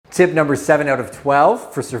Tip number 7 out of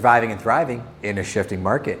 12 for surviving and thriving in a shifting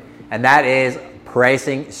market. And that is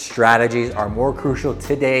pricing strategies are more crucial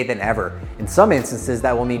today than ever. In some instances,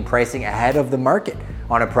 that will mean pricing ahead of the market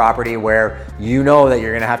on a property where you know that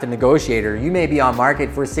you're gonna have to negotiate, or you may be on market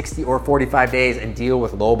for 60 or 45 days and deal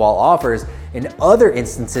with lowball offers. In other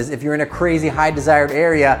instances, if you're in a crazy high desired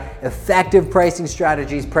area, effective pricing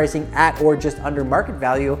strategies, pricing at or just under market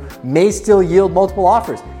value, may still yield multiple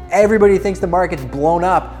offers. Everybody thinks the market's blown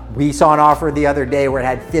up. We saw an offer the other day where it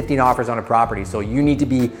had 15 offers on a property. So you need to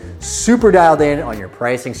be super dialed in on your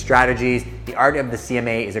pricing strategies. The Art of the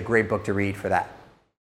CMA is a great book to read for that.